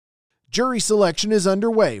Jury selection is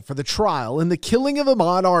underway for the trial in the killing of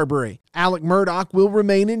Ahmaud Arbery. Alec Murdaugh will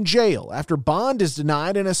remain in jail after bond is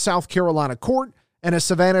denied in a South Carolina court, and a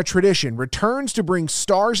Savannah tradition returns to bring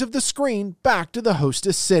stars of the screen back to the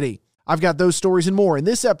hostess city. I've got those stories and more in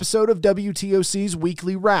this episode of WTOC's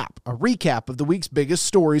Weekly Wrap, a recap of the week's biggest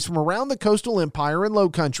stories from around the coastal empire and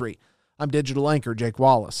Lowcountry. I'm digital anchor Jake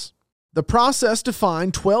Wallace. The process to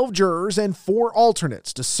find 12 jurors and 4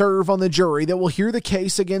 alternates to serve on the jury that will hear the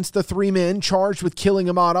case against the 3 men charged with killing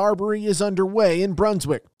Ahmaud Arbery is underway in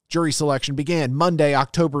Brunswick. Jury selection began Monday,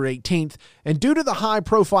 October 18th, and due to the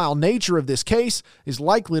high-profile nature of this case, is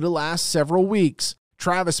likely to last several weeks.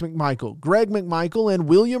 Travis McMichael, Greg McMichael, and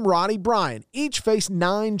William Roddy Bryan each face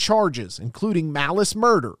 9 charges, including malice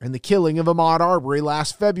murder in the killing of Ahmaud Arbery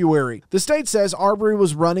last February. The state says Arbery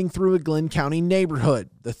was running through a Glenn County neighborhood.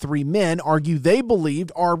 The 3 men argue they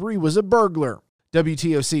believed Arbery was a burglar.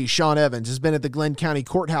 WTOC's Sean Evans has been at the Glenn County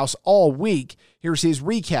Courthouse all week. Here's his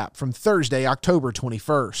recap from Thursday, October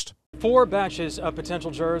 21st. 4 batches of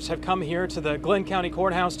potential jurors have come here to the Glenn County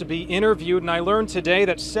Courthouse to be interviewed, and I learned today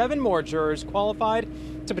that 7 more jurors qualified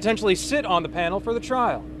to potentially sit on the panel for the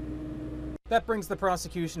trial. That brings the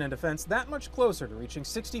prosecution and defense that much closer to reaching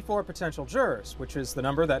 64 potential jurors, which is the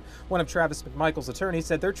number that one of Travis McMichael's attorneys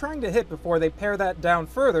said they're trying to hit before they pare that down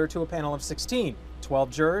further to a panel of 16, 12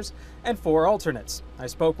 jurors and 4 alternates. I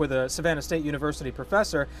spoke with a Savannah State University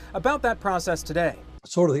professor about that process today.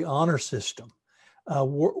 Sort of the honor system.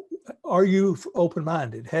 Are you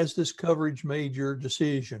open-minded? Has this coverage made your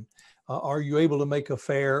decision? Are you able to make a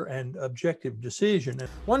fair and objective decision?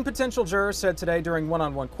 One potential juror said today during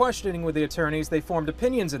one-on-one questioning with the attorneys they formed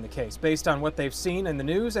opinions in the case based on what they've seen in the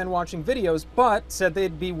news and watching videos, but said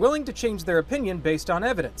they'd be willing to change their opinion based on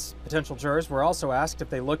evidence. Potential jurors were also asked if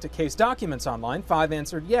they looked at case documents online. 5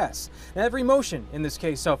 answered yes. Every motion in this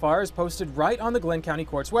case so far is posted right on the Glenn County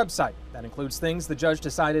Court's website. That includes things the judge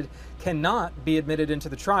decided cannot be admitted into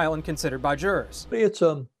the trial and considered by jurors. It's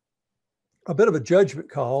a bit of a judgment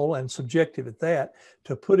call, and subjective at that,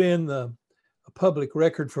 to put in a public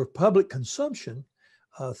record for public consumption,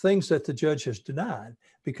 things that the judge has denied,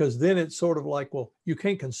 because then it's sort of like, well, you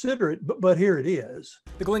can't consider it, but here it is.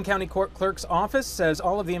 The Glenn County Court Clerk's office says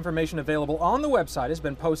all of the information available on the website has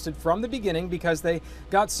been posted from the beginning because they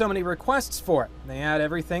got so many requests for it. They add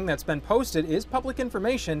everything that's been posted is public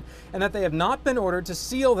information and that they have not been ordered to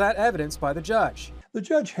seal that evidence by the judge. The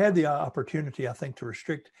judge had the opportunity, I think, to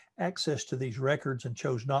restrict access to these records and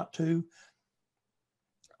chose not to,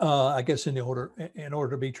 I guess in order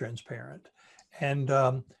to be transparent. And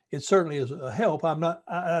it certainly is a help.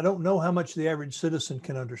 I don't know how much the average citizen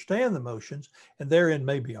can understand the motions, and therein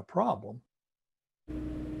may be a problem.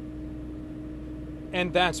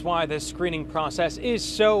 And that's why this screening process is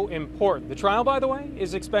so important. The trial, by the way,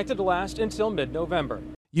 is expected to last until mid-November.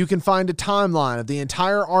 You can find a timeline of the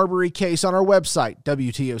entire Arbery case on our website,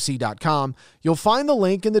 WTOC.com. You'll find the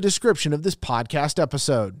link in the description of this podcast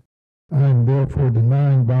episode. I am therefore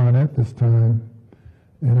denying bond at this time,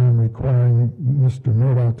 and I'm requiring Mr.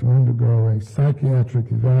 Murdaugh to undergo a psychiatric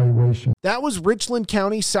evaluation. That was Richland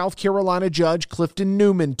County, South Carolina Judge Clifton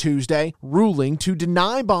Newman Tuesday, ruling to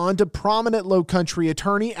deny bond to prominent Lowcountry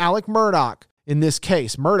attorney Alec Murdaugh. In this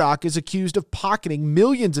case, Murdaugh is accused of pocketing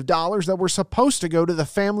millions of dollars that were supposed to go to the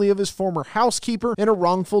family of his former housekeeper in a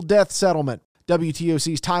wrongful death settlement.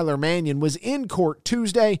 WTOC's Tyler Mannion was in court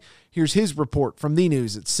Tuesday. Here's his report from the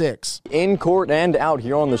news at 6. In court and out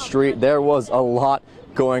here on the street, there was a lot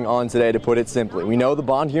going on today, to put it simply. We know the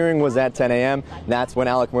bond hearing was at 10 a.m. That's when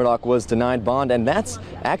Alec Murdaugh was denied bond, and that's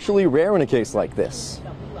actually rare in a case like this.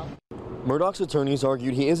 Murdaugh's attorneys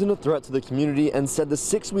argued he isn't a threat to the community and said the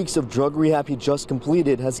 6 weeks of drug rehab he just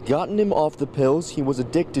completed has gotten him off the pills he was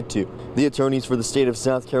addicted to. The attorneys for the state of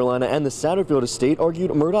South Carolina and the Satterfield estate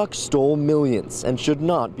argued Murdaugh stole millions and should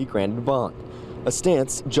not be granted bond, a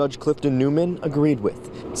stance Judge Clifton Newman agreed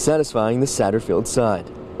with, satisfying the Satterfield side.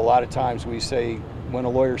 A lot of times we say when a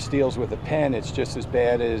lawyer steals with a pen, it's just as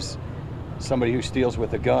bad as somebody who steals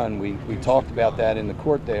with a gun. We talked about that in the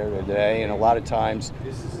court there today, and a lot of times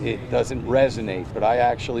it doesn't resonate, but I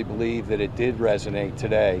actually believe that it did resonate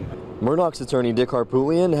today. Murdaugh's attorney Dick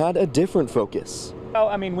Harpootlian had a different focus. Well,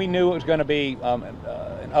 I mean, we knew it was going to be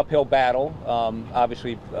an uphill battle.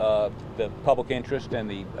 Obviously, the public interest and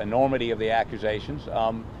the enormity of the accusations,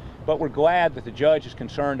 but we're glad that the judge is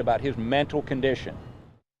concerned about his mental condition.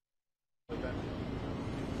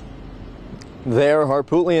 There,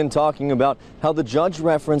 Harpootlian talking about how the judge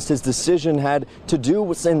referenced his decision had to do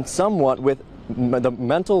with, somewhat with the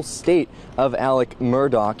mental state of Alec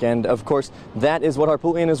Murdaugh. And of course, that is what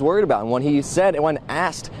Harpootlian is worried about. And when he said, when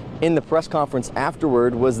asked in the press conference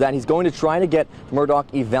afterward was that he's going to try to get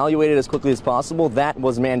Murdaugh evaluated as quickly as possible. That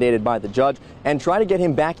was mandated by the judge, and try to get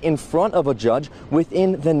him back in front of a judge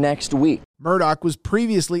within the next week. Murdaugh was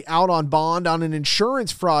previously out on bond on an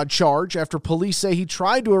insurance fraud charge after police say he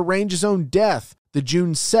tried to arrange his own death. The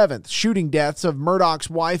June 7th shooting deaths of Murdaugh's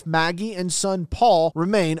wife Maggie and son Paul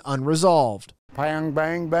remain unresolved. Bang,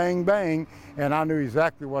 bang, bang, bang, and I knew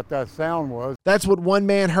exactly what that sound was. That's what one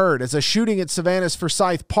man heard as a shooting at Savannah's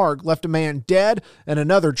Forsyth Park left a man dead and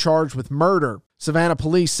another charged with murder. Savannah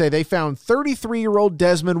police say they found 33-year-old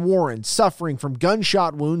Desmond Warren suffering from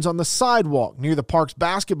gunshot wounds on the sidewalk near the park's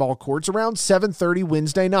basketball courts around 7:30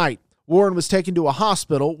 Wednesday night. Warren was taken to a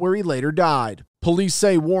hospital where he later died. Police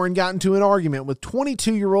say Warren got into an argument with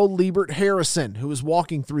 22-year-old Liebert Harrison, who was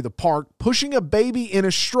walking through the park, pushing a baby in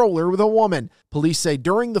a stroller with a woman. Police say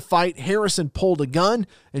during the fight, Harrison pulled a gun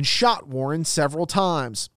and shot Warren several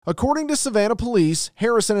times. According to Savannah police,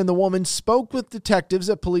 Harrison and the woman spoke with detectives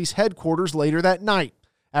at police headquarters later that night.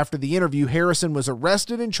 After the interview, Harrison was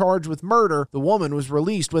arrested and charged with murder. The woman was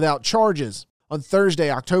released without charges. On Thursday,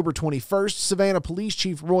 October 21st, Savannah Police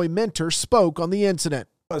Chief Roy Minter spoke on the incident.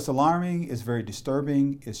 It's alarming, it's very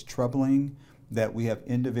disturbing, it's troubling that we have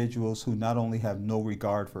individuals who not only have no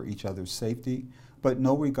regard for each other's safety, but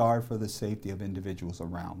no regard for the safety of individuals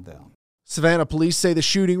around them. Savannah police say the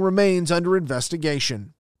shooting remains under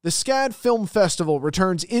investigation. The SCAD Film Festival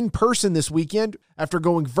returns in person this weekend after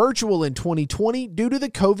going virtual in 2020 due to the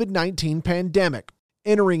COVID-19 pandemic.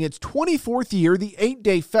 Entering its 24th year, the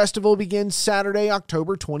 8-day festival begins Saturday,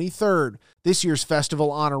 October 23rd. This year's festival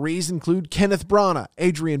honorees include Kenneth Branagh,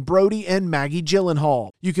 Adrian Brody, and Maggie Gyllenhaal.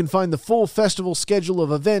 You can find the full festival schedule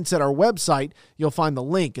of events at our website. You'll find the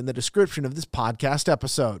link in the description of this podcast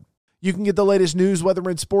episode. You can get the latest news, weather,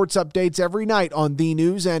 and sports updates every night on The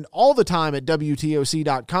News and all the time at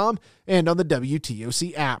WTOC.com and on the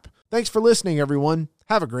WTOC app. Thanks for listening, everyone.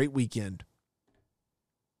 Have a great weekend.